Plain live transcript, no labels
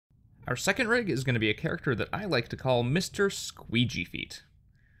Our second rig is going to be a character that I like to call Mr. Squeegee Feet.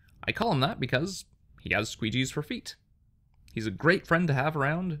 I call him that because he has squeegees for feet. He's a great friend to have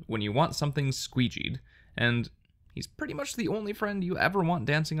around when you want something squeegeed, and he's pretty much the only friend you ever want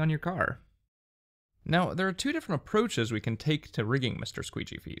dancing on your car. Now, there are two different approaches we can take to rigging Mr.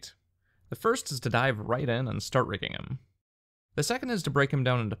 Squeegee Feet. The first is to dive right in and start rigging him. The second is to break him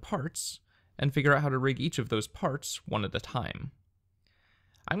down into parts, and figure out how to rig each of those parts one at a time.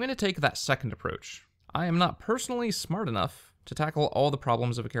 I'm going to take that second approach. I am not personally smart enough to tackle all the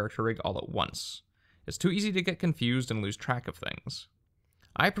problems of a character rig all at once. It's too easy to get confused and lose track of things.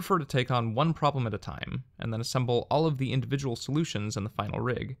 I prefer to take on one problem at a time, and then assemble all of the individual solutions in the final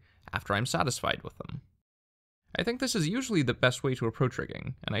rig after I'm satisfied with them. I think this is usually the best way to approach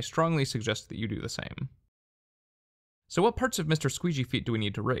rigging, and I strongly suggest that you do the same. So what parts of Mr. Squeegee Feet do we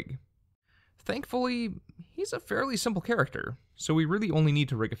need to rig? Thankfully, he's a fairly simple character, so we really only need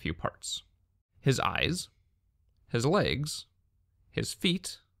to rig a few parts. His eyes, his legs, his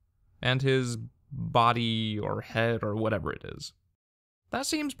feet, and his body or head or whatever it is. That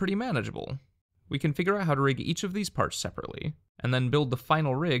seems pretty manageable. We can figure out how to rig each of these parts separately, and then build the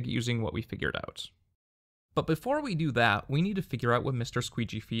final rig using what we figured out. But before we do that, we need to figure out what Mr.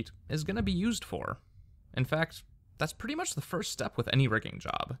 Squeegee Feet is going to be used for. In fact, that's pretty much the first step with any rigging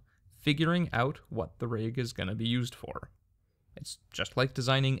job. Figuring out what the rig is going to be used for. It's just like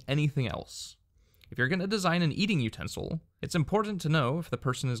designing anything else. If you're going to design an eating utensil, it's important to know if the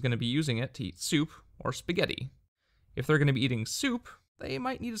person is going to be using it to eat soup or spaghetti. If they're going to be eating soup, they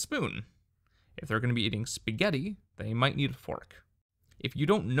might need a spoon. If they're going to be eating spaghetti, they might need a fork. If you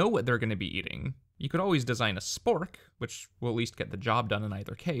don't know what they're going to be eating, you could always design a spork, which will at least get the job done in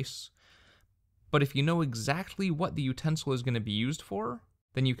either case. But if you know exactly what the utensil is going to be used for,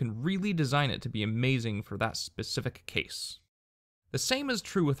 then you can really design it to be amazing for that specific case. The same is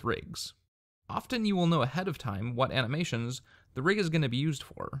true with rigs. Often you will know ahead of time what animations the rig is going to be used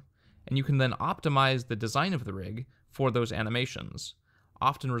for, and you can then optimize the design of the rig for those animations,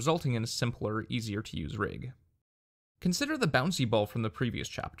 often resulting in a simpler, easier to use rig. Consider the bouncy ball from the previous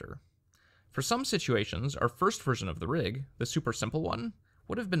chapter. For some situations, our first version of the rig, the super simple one,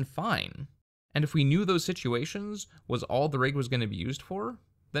 would have been fine. And if we knew those situations was all the rig was going to be used for,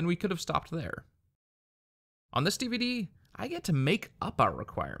 then we could have stopped there. On this DVD, I get to make up our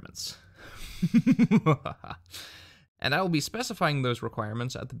requirements. And I will be specifying those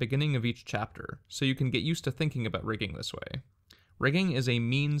requirements at the beginning of each chapter, so you can get used to thinking about rigging this way. Rigging is a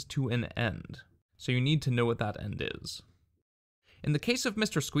means to an end, so you need to know what that end is. In the case of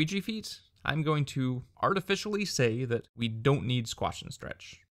Mr. Squeegee Feet, I'm going to artificially say that we don't need squash and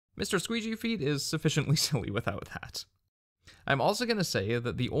stretch. Mr. Squeegee Feet is sufficiently silly without that. I'm also going to say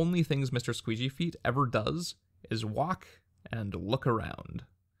that the only things Mr. Squeegee Feet ever does is walk and look around.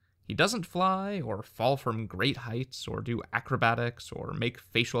 He doesn't fly, or fall from great heights, or do acrobatics, or make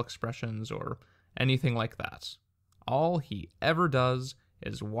facial expressions, or anything like that. All he ever does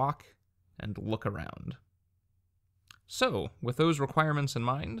is walk and look around. So, with those requirements in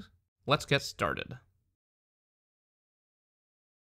mind, let's get started.